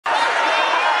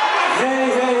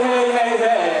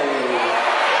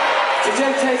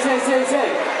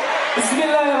Cek.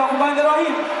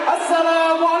 Bismillahirrahmanirrahim.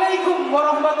 Assalamualaikum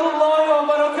warahmatullahi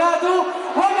wabarakatuh.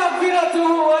 Wa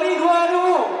maghfiratuhu wa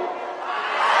ridwanuhu.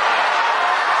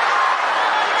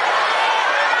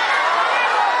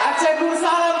 Aceh dur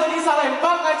salam tadi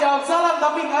salempang, jawab salam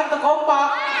tapi nggak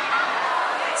kompak.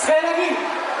 Sekali lagi.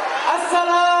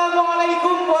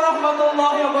 Assalamualaikum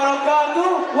warahmatullahi wabarakatuh.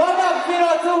 Wa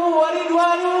maghfiratuhu wa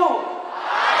ridwanuhu.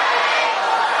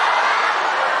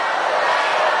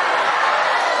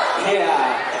 Ya.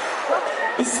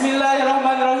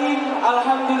 Bismillahirrahmanirrahim.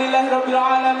 Alhamdulillahirabbil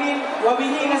alamin wa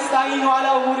bihi nasta'inu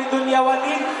ala umuri dunya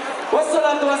waddin.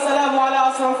 Wassalatu wassalamu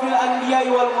ala asrofil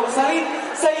anbiya'i wal mursalin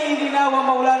sayyidina wa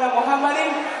maulana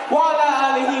Muhammadin wa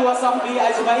ala alihi wa sahbihi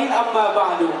ajmain, amma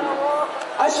ba'du.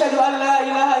 Asyhadu an la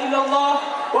ilaha illallah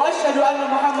wa asyhadu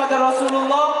anna Muhammadar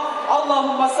Rasulullah.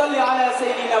 Allahumma salli ala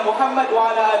sayyidina Muhammad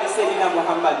wa ala ali sayyidina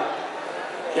Muhammad.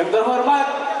 Yang terhormat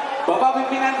Bapak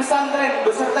pimpinan pesantren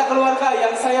beserta keluarga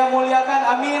yang saya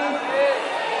muliakan, amin.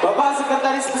 Bapak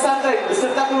sekretaris pesantren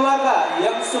beserta keluarga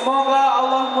yang semoga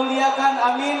Allah muliakan,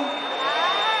 amin.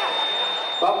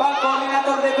 Bapak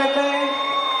koordinator DPP,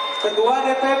 ketua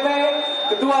DPP,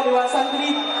 ketua Dewan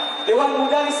Santri, Dewan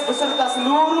Mudaris beserta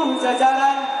seluruh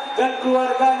jajaran dan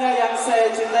keluarganya yang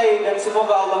saya cintai dan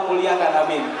semoga Allah muliakan,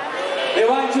 amin.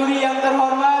 Dewan juri yang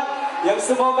terhormat, yang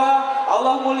semoga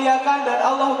Allah muliakan dan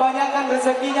Allah banyakkan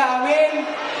rezekinya, amin.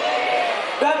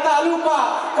 Dan tak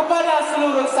lupa kepada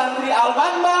seluruh santri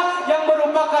Al-Banba yang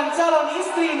merupakan calon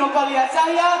istri Novalia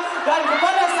Cahya, dan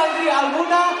kepada santri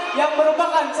Al-Muna yang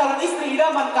merupakan calon istri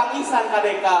idaman Kang Ihsan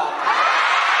Kadeka.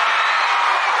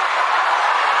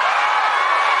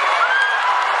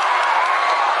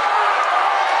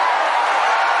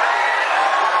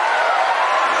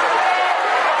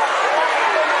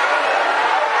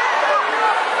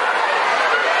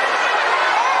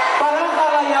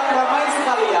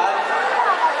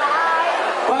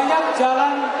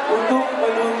 Jalan untuk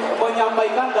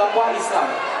menyampaikan dakwah Islam.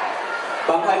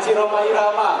 Bang Haji Roma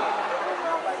Irama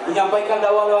menyampaikan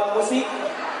dakwah lewat musik.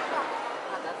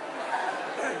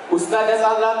 Ustaz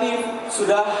Asal Latif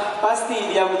sudah pasti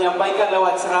dia menyampaikan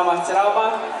lewat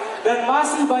ceramah-ceramah, dan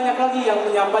masih banyak lagi yang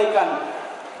menyampaikan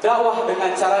dakwah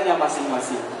dengan caranya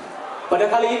masing-masing. Pada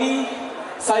kali ini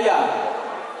saya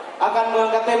akan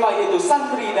mengangkat tema, yaitu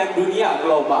santri dan dunia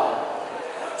global.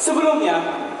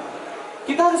 Sebelumnya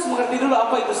kita harus mengerti dulu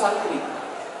apa itu santri.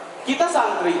 Kita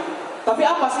santri, tapi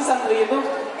apa sih santri itu?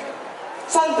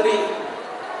 Santri,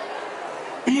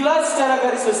 bila secara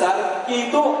garis besar,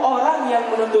 itu orang yang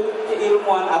menuntut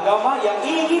keilmuan agama, yang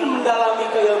ingin mendalami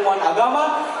keilmuan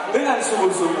agama dengan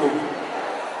sungguh-sungguh.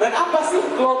 Dan apa sih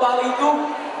global itu?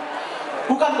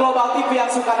 Bukan global TV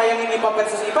yang suka nayangin IPA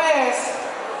versus IPS,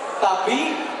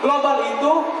 tapi global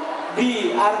itu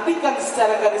diartikan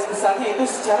secara garis besarnya itu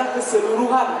secara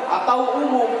keseluruhan atau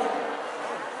umum.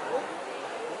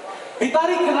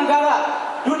 Ditarik ke negara,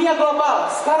 dunia global.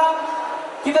 Sekarang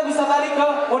kita bisa tarik ke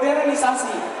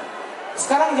modernisasi.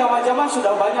 Sekarang zaman-zaman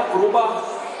sudah banyak berubah.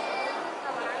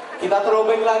 Kita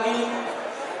throwback lagi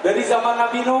dari zaman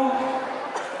Nabi Nuh,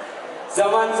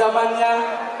 zaman-zamannya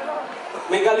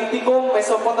Megalitikum,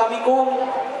 Mesopotamikum.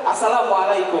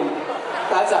 Assalamualaikum.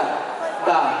 Tazan.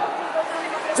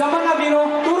 Zaman Nabi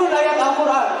Nuh turun ayat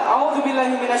Al-Quran.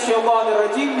 A'udzubillahi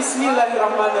minasyaitonirrajim.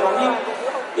 Bismillahirrahmanirrahim.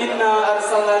 Inna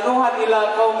arsalna Nuhan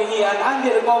ila qaumihi an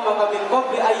anzir qaumaka min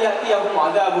qabli ayyatiyahum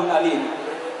adzabun alim.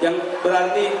 Yang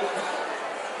berarti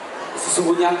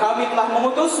sesungguhnya kami telah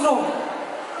mengutus Nuh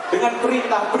dengan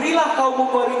perintah, berilah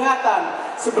kaummu peringatan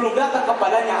sebelum datang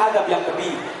kepadanya adab yang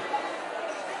pedih.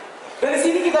 Dari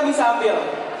sini kita bisa ambil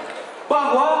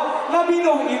bahwa Nabi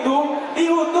Nuh itu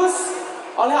diutus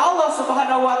oleh Allah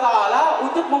Subhanahu wa Ta'ala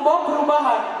untuk membawa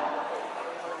perubahan.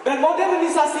 Dan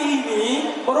modernisasi ini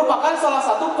merupakan salah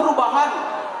satu perubahan.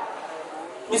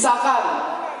 Misalkan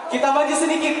kita maju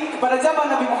sedikit kepada zaman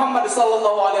Nabi Muhammad SAW.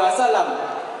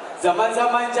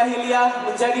 Zaman-zaman jahiliyah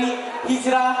menjadi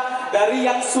hijrah dari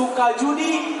yang suka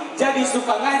judi jadi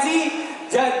suka ngaji,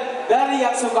 dari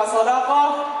yang suka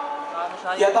sedekah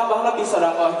ya tambah lebih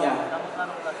sedekahnya.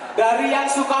 Dari yang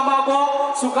suka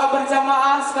mabok, suka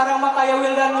berjamaah, sekarang makaya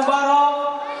wildan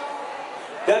mubarak.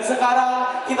 Dan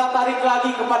sekarang kita tarik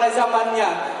lagi kepada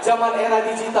zamannya, zaman era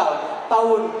digital,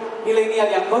 tahun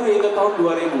milenial yang baru, yaitu tahun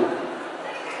 2000.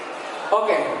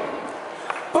 Oke.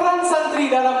 Peran santri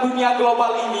dalam dunia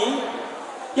global ini,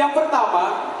 yang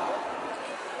pertama,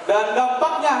 dan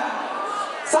dampaknya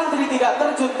santri tidak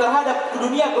terjun terhadap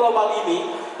dunia global ini,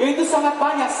 yaitu sangat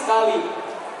banyak sekali.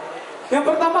 Yang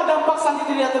pertama, dampak santri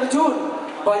tidak terjun,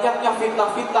 banyaknya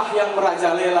fitnah-fitnah yang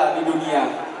merajalela di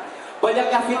dunia.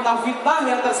 Banyaknya fitnah-fitnah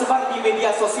yang tersebar di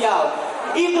media sosial.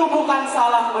 Itu bukan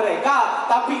salah mereka,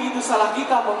 tapi itu salah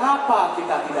kita. Mengapa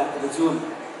kita tidak terjun?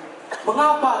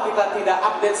 Mengapa kita tidak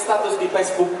update status di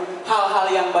Facebook hal-hal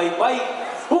yang baik-baik?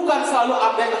 Bukan selalu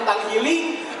update tentang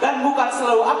healing, dan bukan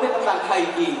selalu update tentang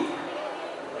hiking.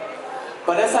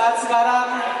 Pada saat sekarang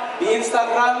di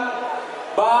Instagram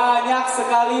banyak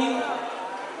sekali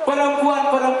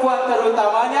perempuan-perempuan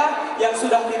terutamanya yang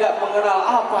sudah tidak mengenal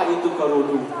apa itu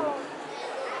kerudung.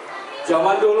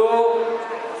 Zaman dulu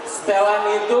setelan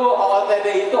itu,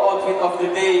 OOTD itu, outfit of the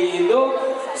day itu,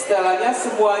 setelannya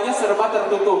semuanya serba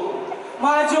tertutup.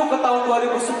 Maju ke tahun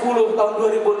 2010, tahun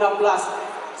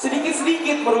 2016,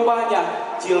 sedikit-sedikit berubahnya,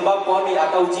 jilbab poni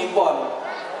atau jipon.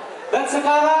 Dan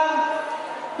sekarang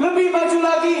lebih maju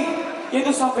lagi, yaitu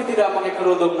sampai tidak pakai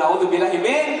kerudung. Naudzubillahi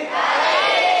min.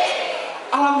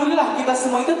 Alhamdulillah kita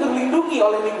semua itu terlindungi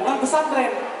oleh lingkungan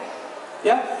pesantren.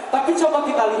 Ya, tapi coba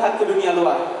kita lihat ke dunia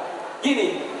luar.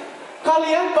 Gini,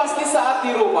 kalian pasti saat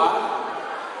di rumah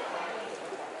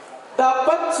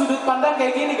dapat sudut pandang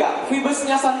kayak gini gak?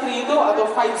 Vibesnya santri itu atau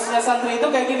vibesnya santri itu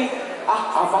kayak gini.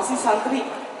 Ah, apa sih santri?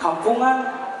 Kampungan,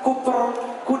 kuper,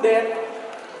 kudet,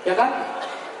 ya kan?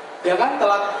 Ya kan,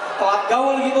 telat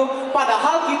gaul gitu.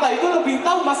 Padahal kita itu lebih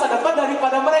tahu masa depan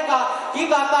daripada mereka.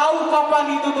 Kita tahu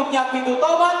kapan ditutupnya pintu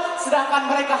tobat, sedangkan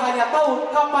mereka hanya tahu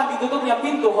kapan ditutupnya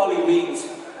pintu Holy Wings.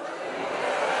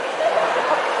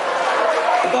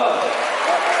 Betul,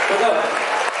 betul.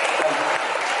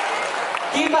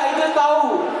 Kita itu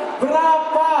tahu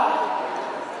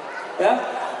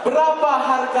berapa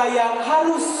harga yang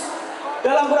harus,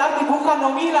 dalam berarti bukan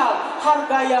nominal,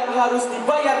 harga yang harus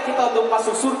dibayar kita untuk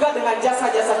masuk surga dengan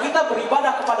jasa-jasa kita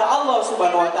beribadah kepada Allah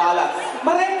Subhanahu wa Ta'ala.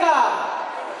 Mereka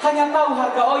hanya tahu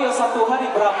harga oil satu hari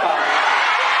berapa.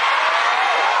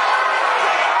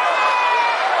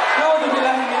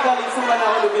 Naudzubillah min dzalik, summa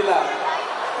naudzubillah.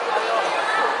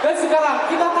 Dan sekarang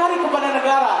kita tarik kepada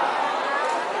negara.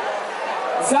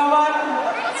 Zaman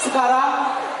sekarang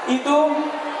itu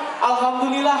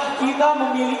alhamdulillah kita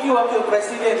memiliki wakil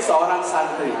presiden seorang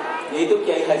santri, yaitu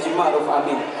Kiai Haji Ma'ruf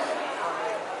Amin.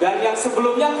 Dan yang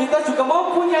sebelumnya kita juga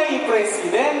mempunyai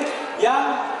presiden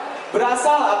yang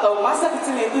berasal atau masa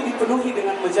kecilnya itu dipenuhi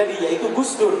dengan menjadi, yaitu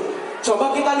Gus Dur.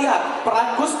 Coba kita lihat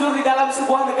peran Gus Dur di dalam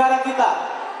sebuah negara kita.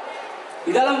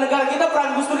 Di dalam negara kita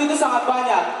peran Gus Dur itu sangat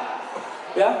banyak.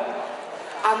 Ya,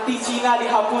 anti Cina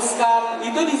dihapuskan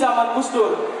itu di zaman Gus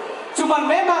Dur. Cuman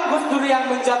memang Gus Dur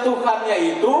yang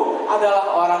menjatuhkannya itu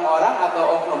adalah orang-orang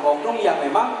atau oknum-oknum yang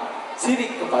memang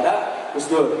sirik kepada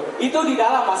Gus Dur. Itu di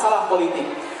dalam masalah politik.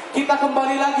 Kita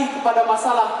kembali lagi kepada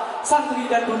masalah santri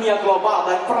dan dunia global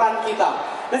dan peran kita.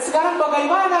 Dan sekarang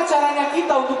bagaimana caranya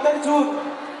kita untuk terjun?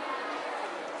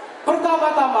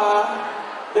 Pertama-tama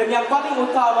dan yang paling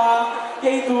utama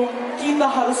yaitu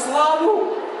kita harus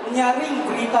selalu menyaring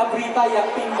berita-berita yang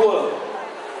timbul.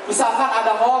 Misalkan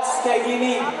ada hoax kayak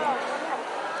gini,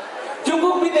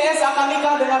 Jungkook BTS akan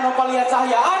nikah dengan Novalia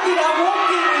Cahya. Tidak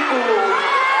mungkin itu.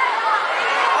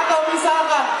 Atau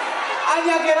misalkan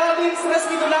Anya Geraldine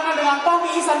resmi tunangan dengan Fahmi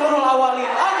Ihsan Nurul Awalin.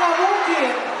 Gak mungkin.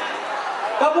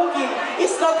 Gak mungkin.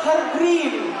 It's not her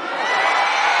dream.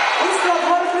 It's not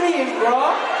her dream, bro.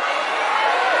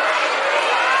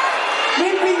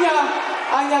 Mimpinya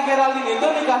Anya Geraldine itu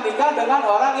nikah-nikah dengan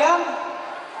orang yang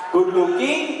good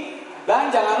looking.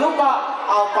 Dan jangan lupa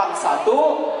Alphard 1,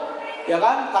 ya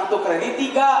kan, kartu kredit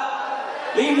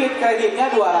 3, limit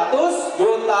kreditnya 200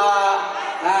 juta.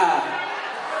 Nah,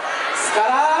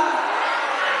 sekarang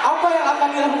apa yang akan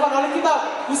dilakukan oleh kita?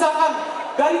 Misalkan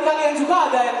dari kalian juga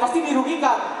ada yang pasti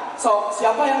dirugikan. So,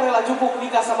 siapa yang rela Jungkook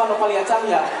nikah sama Novalia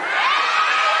Cahya?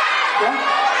 Ya?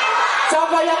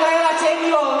 Siapa yang rela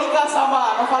Ceniol nikah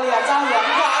sama Novalia Cahya?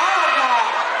 Enggak ada.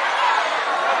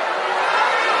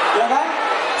 Ya kan?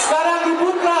 Sekarang di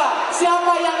Putra,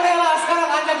 siapa yang rela sekarang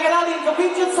Anya Geraldine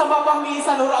kepincut sama Fahmi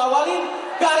Ihsan Nurul Awalin?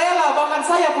 Gak rela, bahkan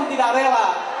saya pun tidak rela.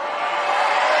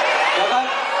 Ya kan?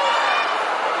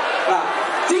 Nah,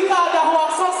 jika ada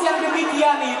hoax yang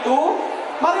demikian itu,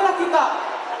 marilah kita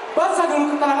baca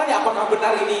dulu keterangannya. Apakah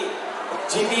benar ini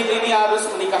Jimin ini harus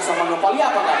menikah sama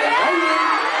Novalia? Apakah ada yang lain?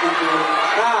 Gitu.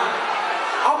 Nah,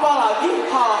 apalagi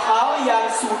hal-hal yang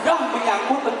sudah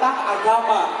menyangkut tentang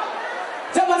agama.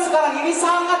 Zaman sekarang ini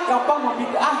sangat gampang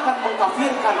membid'ahkan,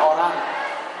 mengkafirkan orang.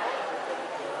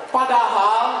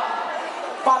 Padahal,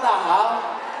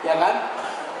 ya kan,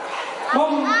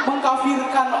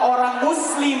 mengkafirkan orang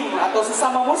Muslim atau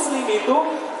sesama Muslim itu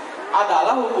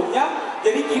adalah hukumnya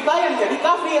jadi kita yang jadi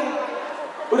kafir.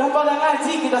 Udah pada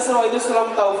ngaji kita semua itu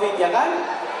sulam taufik, ya kan?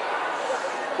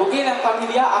 Mungkin yang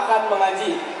familia akan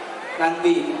mengaji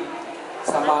nanti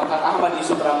sama Kang Ahmad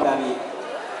Yusuf Ramdhani.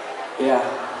 Ya.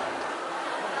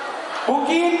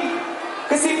 Mungkin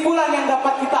kesimpulan yang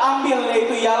dapat kita ambil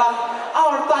yaitu ialah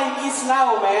our time is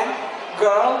now, man,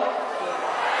 girl,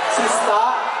 sister,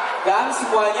 dan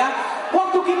semuanya.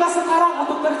 Waktu kita sekarang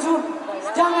untuk terjun.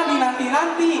 Jangan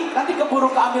dinanti-nanti, nanti keburu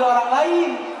keambil orang lain,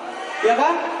 ya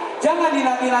kan? Jangan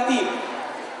dinanti-nanti.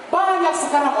 Banyak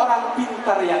sekarang orang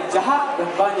pintar yang jahat dan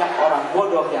banyak orang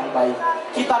bodoh yang baik.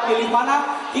 Kita pilih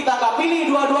mana? Kita gak pilih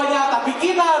dua-duanya, tapi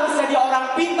kita harus jadi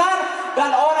orang pintar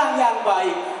dan orang yang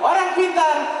baik. Orang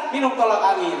pintar minum tolak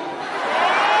angin.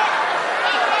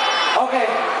 Oke.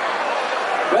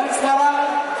 Dan sekarang,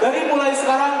 mulai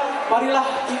sekarang, marilah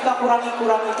kita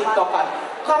kurangi TikTokan.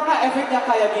 Karena efeknya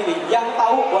kayak gini. Yang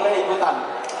tahu boleh ikutan.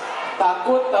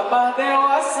 Takut tambah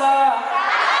dewasa.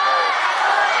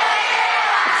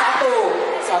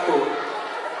 Satu.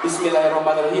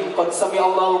 Bismillahirrahmanirrahim. Qad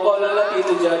sami'allahu qawla allati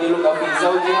tujadiluka fi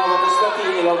zawjiha wa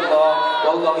tashtaki ila Allah.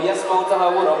 Wallahu yasma'u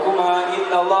tahawurakuma.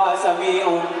 Innallaha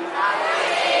sami'un.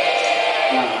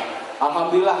 Nah,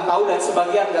 alhamdulillah tahu dan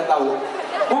sebagian nggak tahu.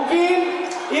 Mungkin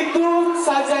itu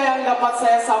saja yang dapat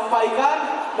saya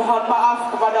sampaikan. Mohon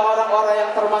maaf kepada orang-orang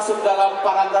yang termasuk dalam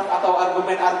paragraf atau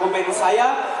argumen-argumen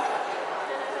saya.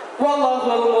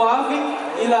 Wallahul muwaffiq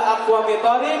ila aqwamit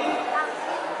thoriq.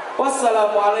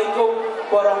 Wassalamualaikum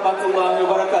warahmatullahi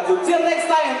wabarakatuh. Till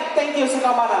next time. Thank you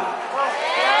Sukamana.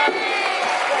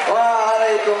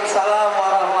 Waalaikumsalam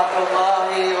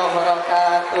warahmatullahi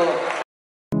wabarakatuh.